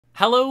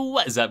Hello,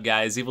 what is up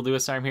guys? Evil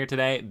Storm here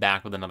today,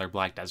 back with another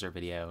Black Desert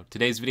video.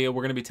 Today's video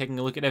we're going to be taking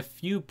a look at a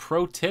few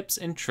pro tips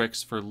and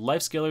tricks for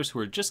life skillers who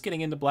are just getting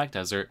into Black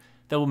Desert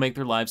that will make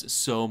their lives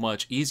so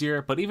much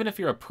easier, but even if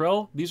you're a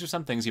pro, these are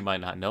some things you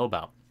might not know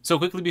about. So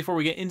quickly before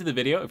we get into the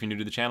video, if you're new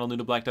to the channel, new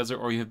to Black Desert,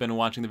 or you have been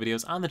watching the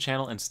videos on the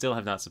channel and still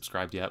have not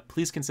subscribed yet,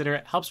 please consider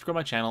it. Helps grow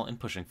my channel, and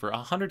pushing for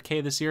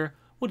 100k this year,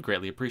 would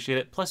greatly appreciate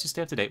it, plus you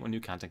stay up to date when new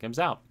content comes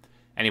out.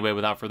 Anyway,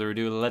 without further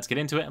ado, let's get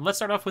into it, and let's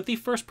start off with the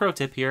first pro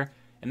tip here,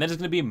 and that is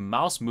going to be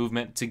mouse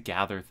movement to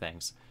gather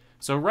things.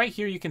 So right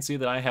here you can see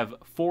that I have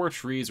 4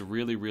 trees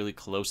really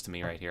close to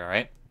me right here,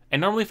 alright? And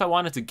normally if I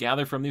wanted to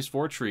gather from these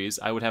 4 trees,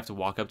 I would have to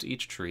walk up to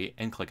each tree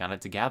and click on it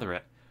to gather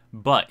it.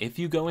 But if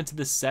you go into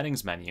the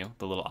settings menu,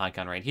 the little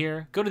icon right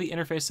here, go to the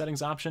interface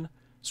settings option,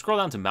 scroll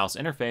down to mouse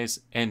interface,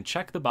 and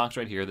check the box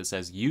right here that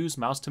says use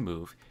mouse to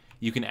move,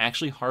 you can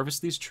actually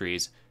harvest these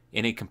trees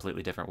in a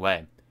completely different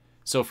way.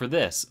 So for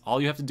this, all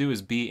you have to do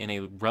is be in a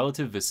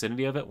relative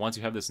vicinity of it once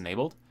you have this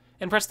enabled,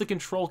 and press the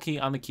control key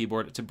on the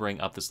keyboard to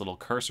bring up this little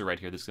cursor right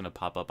here that's going to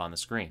pop up on the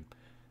screen.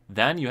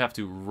 Then you have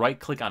to right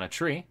click on a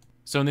tree.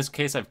 So in this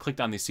case I've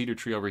clicked on the cedar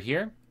tree over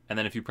here, and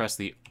then if you press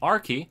the R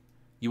key,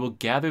 you will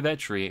gather that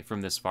tree from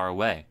this far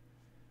away.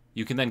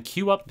 You can then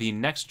queue up the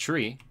next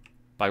tree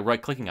by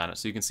right clicking on it.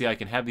 So you can see I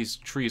can have these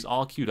trees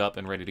all queued up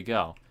and ready to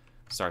go.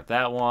 Start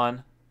that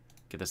one,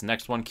 get this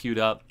next one queued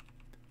up,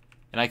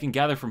 and I can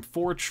gather from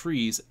 4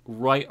 trees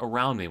right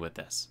around me with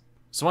this.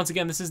 So once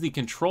again, this is the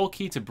control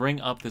key to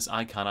bring up this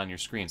icon on your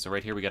screen. So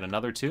right here we got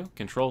another 2,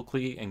 control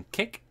key and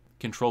kick,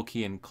 control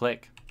key and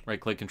click, right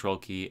click, control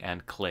key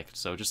and clicked.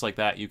 So just like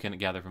that, you can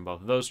gather from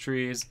both of those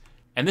trees.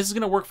 And this is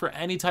going to work for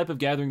any type of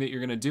gathering that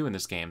you're going to do in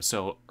this game.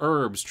 So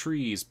herbs,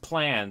 trees,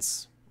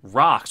 plants,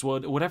 rocks,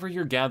 whatever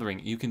you're gathering,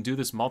 you can do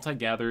this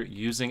multi-gather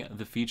using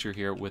the feature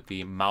here with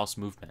the mouse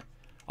movement.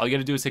 All you got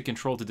to do is hit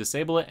control to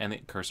disable it and the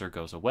cursor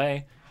goes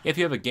away. If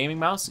you have a gaming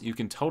mouse, you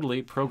can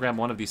totally program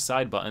one of these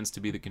side buttons to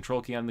be the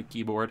control key on the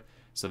keyboard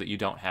so that you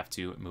don't have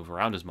to move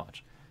around as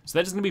much. So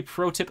that is going to be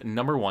pro tip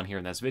number 1 here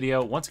in this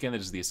video. Once again,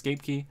 that is the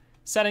escape key,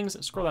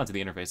 settings, scroll down to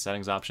the interface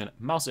settings option,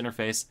 mouse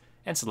interface,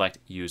 and select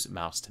use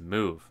mouse to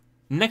move.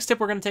 Next tip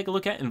we're going to take a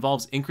look at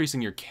involves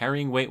increasing your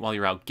carrying weight while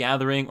you're out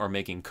gathering or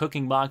making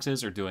cooking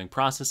boxes or doing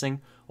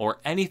processing or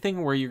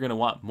anything where you're going to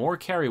want more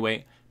carry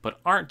weight but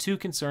aren't too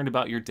concerned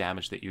about your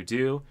damage that you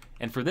do.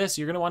 And for this,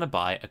 you're going to want to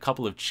buy a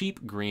couple of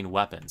cheap green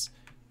weapons.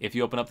 If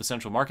you open up the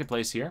central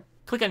marketplace here,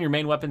 click on your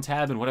main weapon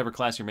tab in whatever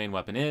class your main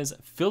weapon is,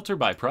 filter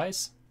by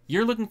price.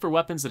 You're looking for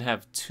weapons that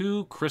have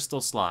 2 crystal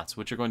slots,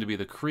 which are going to be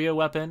the Kriya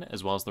weapon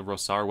as well as the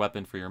Rosar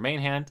weapon for your main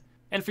hand.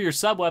 And for your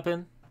sub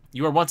weapon,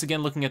 you are once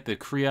again looking at the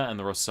Kriya and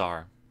the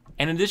Rosar.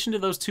 And in addition to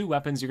those 2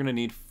 weapons, you're going to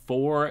need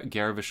 4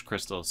 Garvish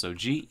crystals. So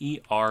G-E-R-V-I-S-H,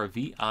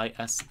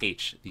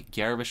 the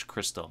Garvish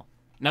crystal.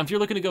 Now, if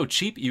you're looking to go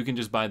cheap, you can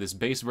just buy this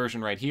base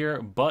version right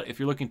here, but if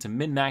you're looking to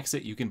min-max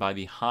it, you can buy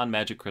the Han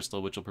Magic Crystal,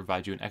 which will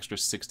provide you an extra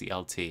 60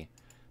 LT.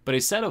 But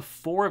a set of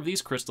 4 of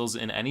these crystals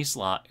in any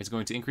slot is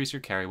going to increase your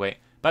carry weight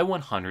by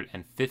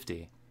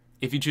 150.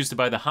 If you choose to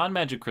buy the Han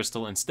Magic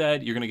Crystal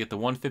instead, you're going to get the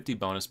 150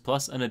 bonus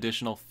plus an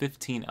additional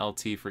 15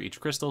 LT for each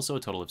crystal, so a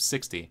total of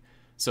 60.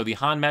 So the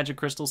Han Magic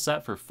Crystal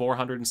set for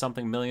 400 and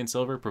something million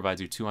silver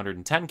provides you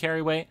 210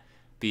 carry weight.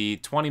 The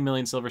 20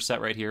 million silver set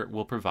right here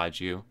will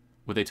provide you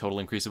with a total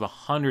increase of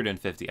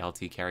 150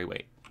 LT carry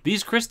weight.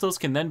 These crystals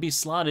can then be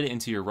slotted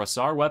into your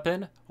Rosar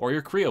weapon or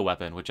your Kriya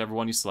weapon, whichever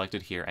one you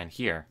selected here and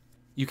here.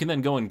 You can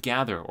then go and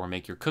gather or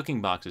make your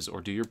cooking boxes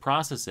or do your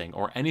processing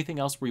or anything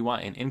else where you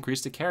want an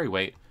increase to carry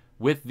weight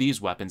with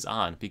these weapons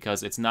on,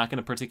 because it's not going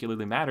to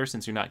particularly matter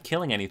since you're not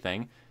killing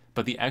anything,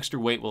 but the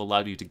extra weight will allow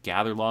you to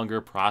gather longer,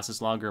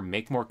 process longer,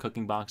 make more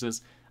cooking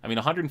boxes. I mean,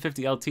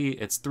 150 LT,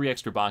 it's 3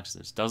 extra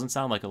boxes. Doesn't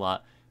sound like a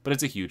lot, but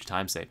it's a huge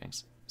time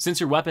savings. Since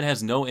your weapon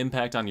has no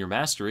impact on your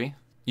mastery,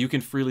 you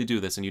can freely do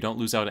this and you don't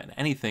lose out on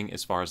anything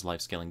as far as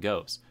life skilling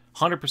goes.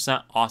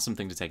 100% awesome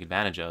thing to take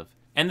advantage of.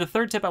 And the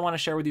third tip I want to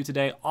share with you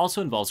today also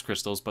involves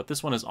crystals, but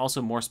this one is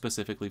also more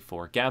specifically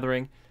for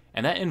gathering,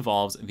 and that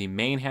involves the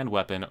main hand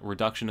weapon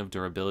reduction of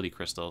durability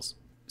crystals.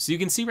 So you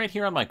can see right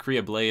here on my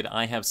Kriya blade,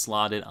 I have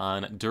slotted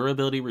on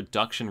durability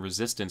reduction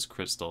resistance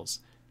crystals.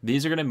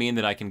 These are going to mean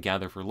that I can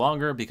gather for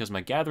longer because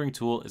my gathering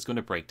tool is going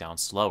to break down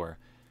slower.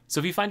 So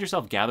if you find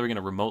yourself gathering in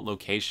a remote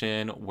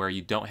location where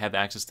you don't have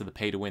access to the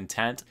pay-to-win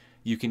tent,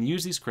 you can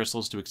use these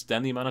crystals to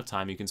extend the amount of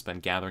time you can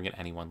spend gathering at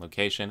any one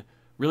location.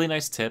 Really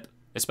nice tip,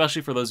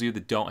 especially for those of you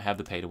that don't have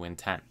the pay-to-win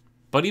tent.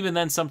 But even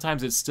then,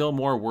 sometimes it's still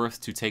more worth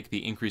to take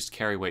the increased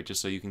carry weight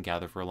just so you can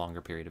gather for a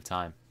longer period of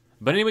time.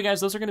 But anyway guys,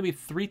 those are going to be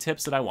 3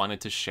 tips that I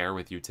wanted to share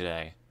with you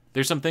today.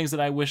 There's some things that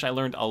I wish I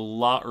learned a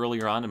lot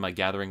earlier on in my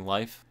gathering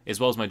life, as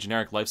well as my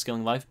generic life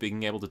skilling life.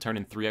 Being able to turn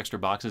in 3 extra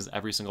boxes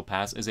every single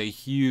pass is a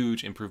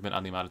huge improvement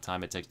on the amount of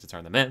time it takes to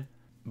turn them in.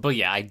 But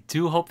yeah, I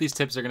do hope these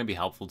tips are going to be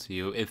helpful to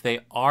you. If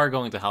they are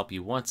going to help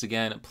you, once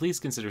again, please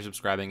consider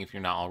subscribing if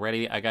you're not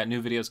already. I got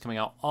new videos coming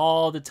out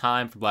all the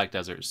time for Black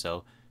Desert,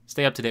 so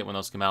stay up to date when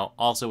those come out.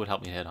 Also would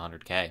help me hit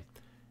 100k.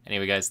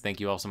 Anyway guys, thank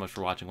you all so much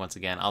for watching once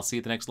again. I'll see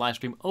you at the next live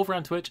stream over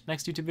on Twitch,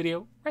 next YouTube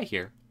video right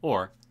here,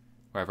 or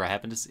wherever I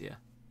happen to see you.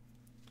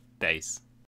 Peace.